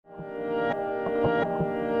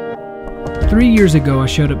3 years ago, I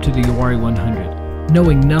showed up to the Uwharrie 100,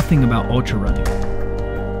 knowing nothing about ultra running.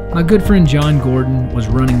 My good friend John Gordon was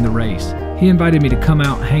running the race. He invited me to come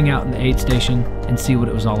out, hang out in the aid station, and see what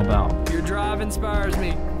it was all about. Your drive inspires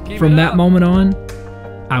me. From that moment on,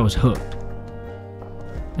 I was hooked.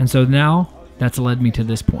 And so now, that's led me to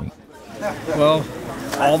this point. Well,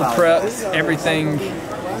 all the prep, everything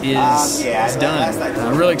is done.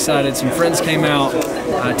 I'm really excited. Some friends came out.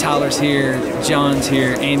 Tyler's here, John's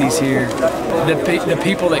here, Andy's here. The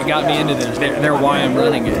people that got me into this, they're why I'm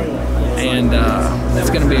running it. And it's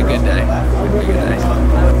going to be a good day. It's gonna be a good day.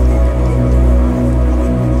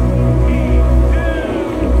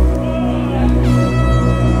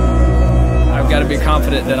 Got to be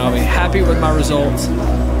confident that I'll be happy with my results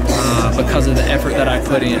because of the effort that I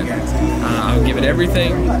put in. I'll give it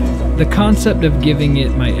everything. The concept of giving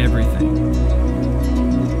it my everything.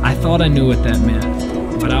 I thought I knew what that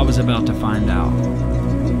meant, but I was about to find out.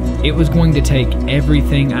 It was going to take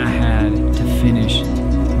everything I had to finish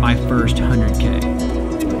my first 100K.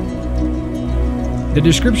 The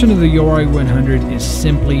description of the Uwharrie 100 is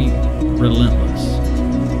simply relentless,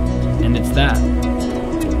 and it's that.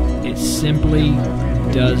 It simply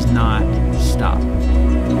does not stop.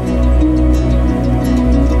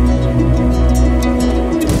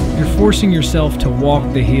 You're forcing yourself to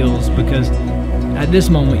walk the hills because at this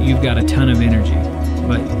moment you've got a ton of energy,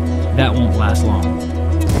 but that won't last long.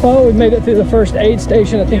 Well, we made it through the first aid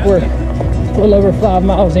station. I think we're a little over 5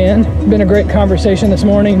 miles in. It's been a great conversation this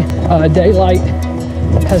morning. Daylight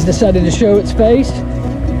has decided to show its face.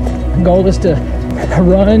 The goal is to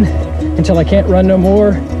run until I can't run no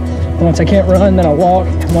more. Once I can't run, then I walk.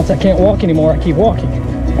 And once I can't walk anymore, I keep walking.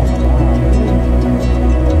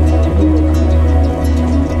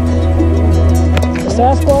 The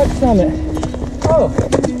Sasquatch Summit. Oh,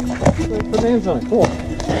 the name's on it. Cool.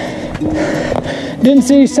 Didn't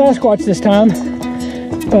see Sasquatch this time,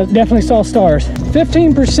 but definitely saw stars.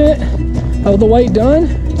 15% of the way done.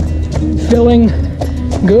 Feeling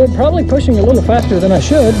good. Probably pushing a little faster than I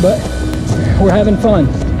should, but we're having fun,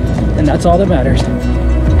 and that's all that matters.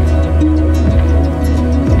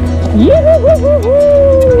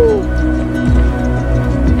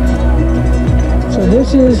 So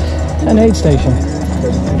this is an aid station.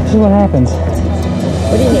 This is what happens.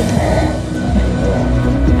 What do you need?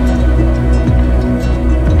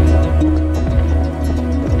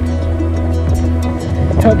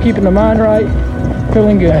 Help keeping the mind right,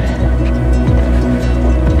 feeling good.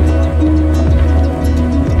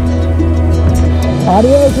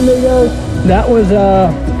 Adios, amigos. That was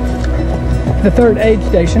the third aid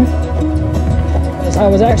station. I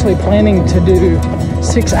was actually planning to do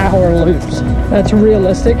 6-hour loops. That's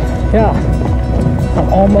realistic. Yeah, I'm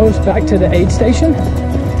almost back to the aid station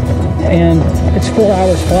and it's 4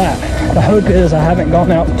 hours flat. The hope is I haven't gone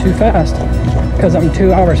out too fast because I'm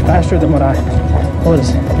 2 hours faster than what I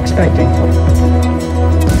was expecting.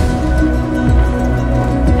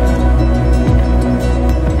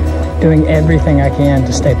 Doing everything I can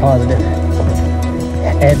to stay positive.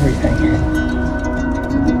 Everything.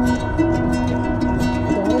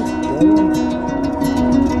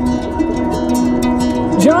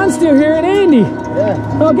 John's still here and Andy.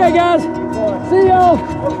 Yeah. Okay, guys. See y'all.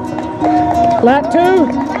 Lap 2.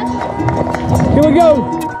 Here we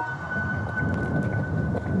go.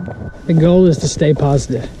 The goal is to stay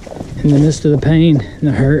positive. In the midst of the pain and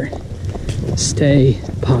the hurt, stay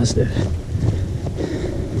positive.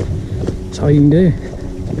 That's all you can do.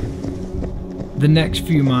 The next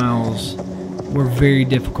few miles were very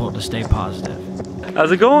difficult to stay positive.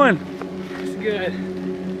 How's it going? It's good.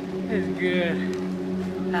 It's good.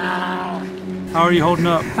 How are you holding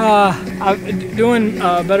up? I'm doing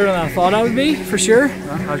better than I thought I would be, for sure.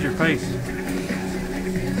 How's your pace?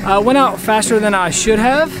 I went out faster than I should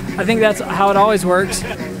have. I think that's how it always works.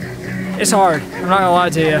 It's hard. I'm not gonna lie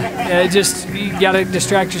to you. You gotta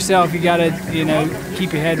distract yourself. You gotta,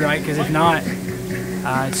 keep your head right. Because if not,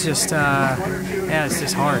 it's just, it's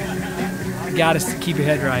just hard. You gotta keep your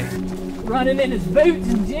head right. Running in his boots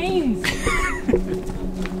and jeans.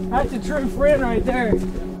 That's a true friend right there.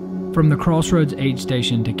 From the Crossroads aid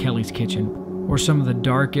station to Kelly's kitchen were some of the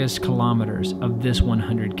darkest kilometers of this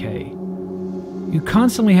 100K. You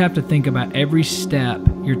constantly have to think about every step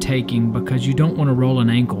you're taking because you don't want to roll an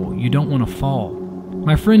ankle, you don't want to fall.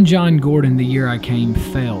 My friend John Gordon, the year I came,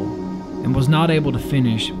 fell and was not able to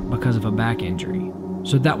finish because of a back injury.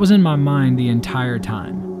 So that was in my mind the entire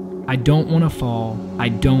time. I don't want to fall, I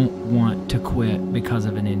don't want to quit because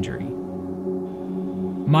of an injury.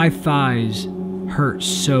 My thighs hurt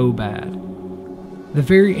so bad. The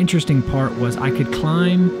very interesting part was I could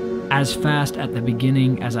climb as fast at the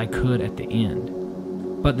beginning as I could at the end.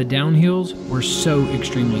 but the downhills were so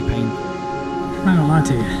extremely painful. I'm not gonna lie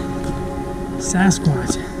to you,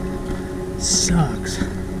 Sasquatch sucks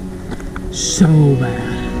so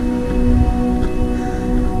bad.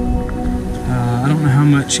 I don't know how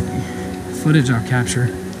much footage I'll capture,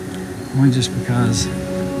 only just because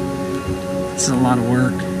it's a lot of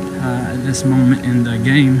work at this moment in the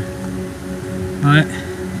game, but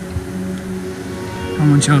I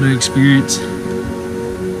want y'all to experience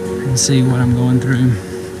and see what I'm going through.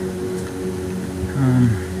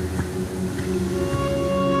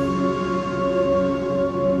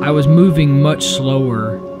 I was moving much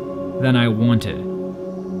slower than I wanted.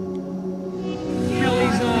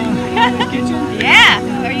 Kelly's kitchen. Yeah.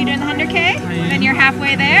 Are you doing the 100K? Then you're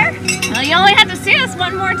halfway there? Well, you only have to see us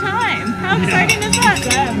one more time. How exciting is that?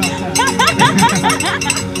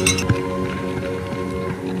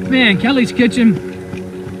 Man, Kelly's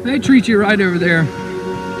Kitchen, they treat you right over there.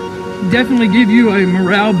 Definitely give you a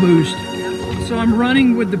morale boost. So I'm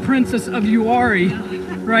running with the Princess of Uwharrie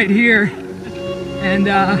right here. And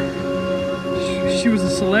she was a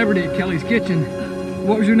celebrity at Kelly's Kitchen.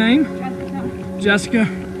 What was your name? Jessica.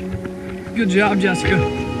 Good job, Jessica.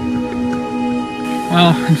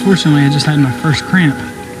 Well, unfortunately, I just had my first cramp.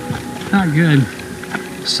 Not good.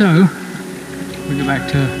 So, we go back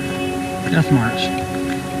to Death March.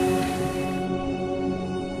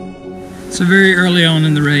 So very early on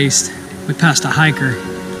in the race, we passed a hiker,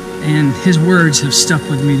 and his words have stuck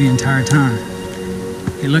with me the entire time.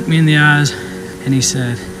 He looked me in the eyes, and he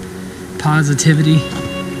said, positivity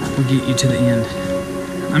will get you to the end.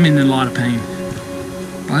 I'm in a lot of pain,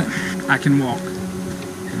 but I can walk.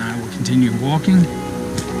 And I will continue walking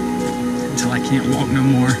until I can't walk no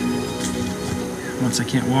more. Once I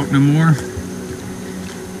can't walk no more,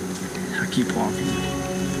 I'll keep walking.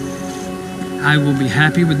 I will be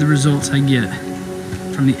happy with the results I get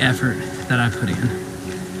from the effort that I put in.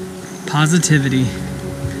 Positivity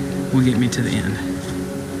will get me to the end.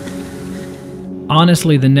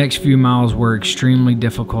 Honestly, the next few miles were extremely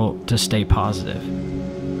difficult to stay positive.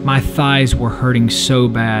 My thighs were hurting so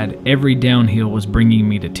bad, every downhill was bringing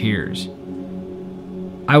me to tears.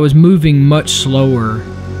 I was moving much slower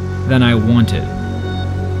than I wanted.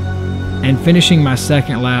 And finishing my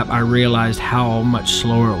second lap, I realized how much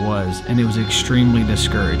slower it was, and it was extremely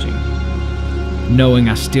discouraging, knowing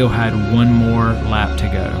I still had one more lap to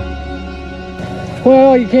go.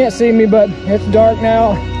 Well, you can't see me, but it's dark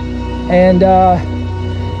now. And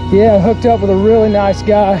yeah, hooked up with a really nice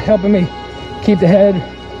guy helping me keep the head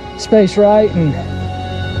space right, and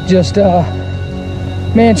just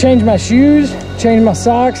man, changed my shoes, changed my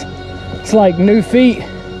socks. It's like new feet.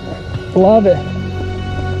 Love it.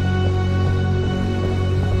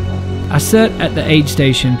 I sat at the aid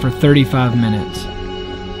station for 35 minutes,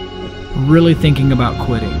 really thinking about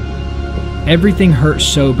quitting. Everything hurt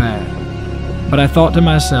so bad, but I thought to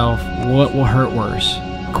myself, what will hurt worse,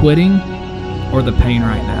 quitting or the pain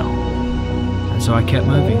right now? And so I kept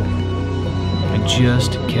moving. I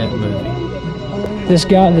just kept moving. This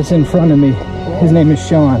guy that's in front of me, his name is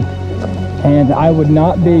Sean, and I would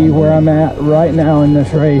not be where I'm at right now in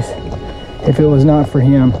this race if it was not for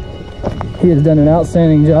him. He has done an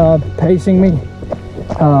outstanding job pacing me,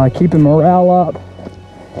 keeping morale up,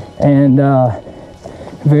 and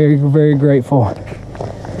very, very grateful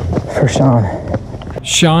for Sean.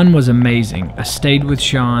 Sean was amazing. I stayed with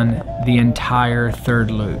Sean the entire third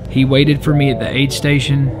loop. He waited for me at the aid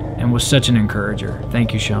station and was such an encourager.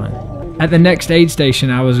 Thank you, Sean. At the next aid station,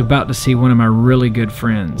 I was about to see one of my really good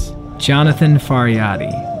friends, Jonathan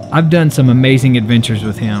Uwharrie. I've done some amazing adventures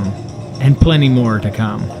with him, and plenty more to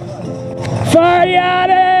come.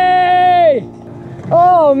 Uwharrie!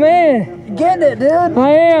 Oh man, you getting it, dude?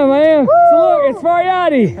 I am. Woo! So look, it's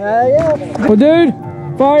Uwharrie. Yeah. Well, dude,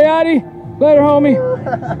 Uwharrie, later, homie.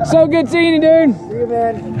 So good seeing you, dude. See you,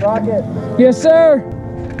 man. Rock it. Yes, sir.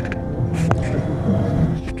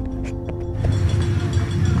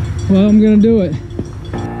 Well, I'm gonna do it.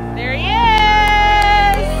 There he is!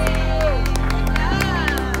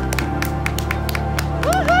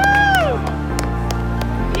 Woohoo!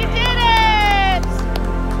 You did it!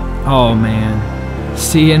 Oh man,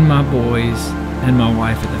 seeing my boys and my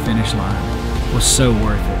wife at the finish line was so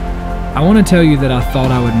worth it. I want to tell you that I thought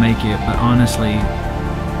I would make it, but honestly,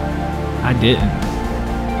 I didn't.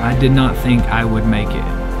 I did not think I would make it,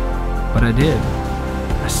 but I did.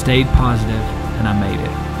 I stayed positive and I made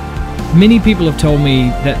it. Many people have told me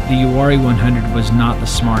that the Uwharrie 100 was not the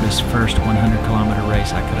smartest first 100-kilometer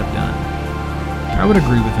race I could have done. I would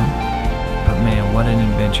agree with them, but man, what an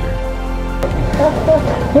adventure.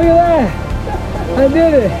 Look at that! I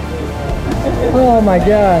did it! Oh my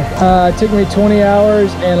God. It took me 20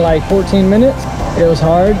 hours and like 14 minutes. It was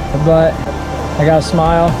hard, but I got a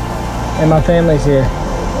smile and my family's here.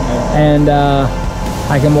 And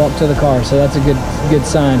I can walk to the car, so that's a good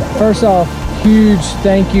sign. First off, huge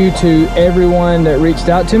thank you to everyone that reached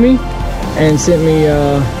out to me and sent me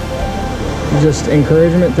just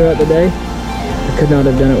encouragement throughout the day. I could not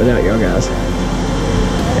have done it without y'all guys.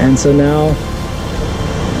 And so now,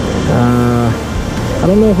 I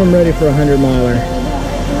don't know if I'm ready for a 100-miler,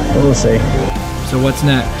 but we'll see. So what's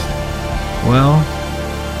next? Well,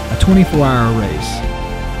 a 24-hour race.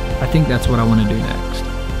 I think that's what I want to do next.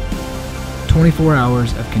 24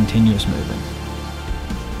 hours of continuous movement.